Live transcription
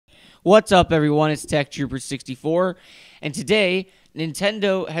What's up, everyone? It's Tech Trooper 64, and today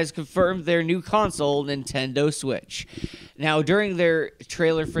Nintendo has confirmed their new console, Nintendo Switch. Now, during their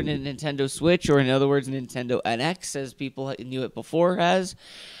trailer for the Nintendo Switch, or in other words, Nintendo NX, as people knew it before as,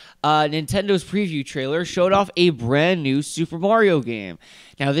 Nintendo's preview trailer showed off a brand new Super Mario game.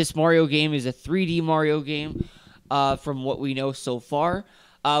 Now, this Mario game is a 3D Mario game, from what we know so far.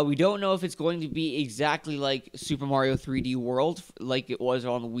 We don't know if it's going to be exactly like Super Mario 3D World, like it was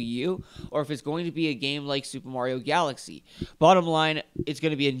on the Wii U, or if it's going to be a game like Super Mario Galaxy. Bottom line, it's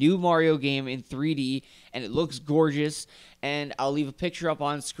going to be a new Mario game in 3D, and it looks gorgeous, and I'll leave a picture up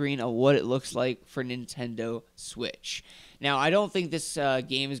on screen of what it looks like for Nintendo Switch. Now, I don't think this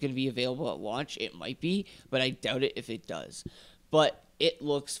game is going to be available at launch. It might be, but I doubt it if it does. But it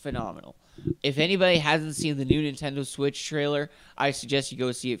looks phenomenal. If anybody hasn't seen the new Nintendo Switch trailer, I suggest you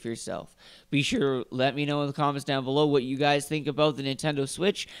go see it for yourself. Be sure to let me know in the comments down below what you guys think about the Nintendo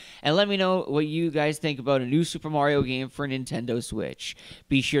Switch, and let me know what you guys think about a new Super Mario game for Nintendo Switch.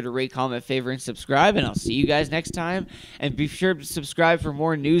 Be sure to rate, comment, favorite, and subscribe, and I'll see you guys next time. And be sure to subscribe for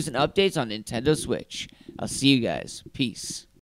more news and updates on Nintendo Switch. I'll see you guys. Peace.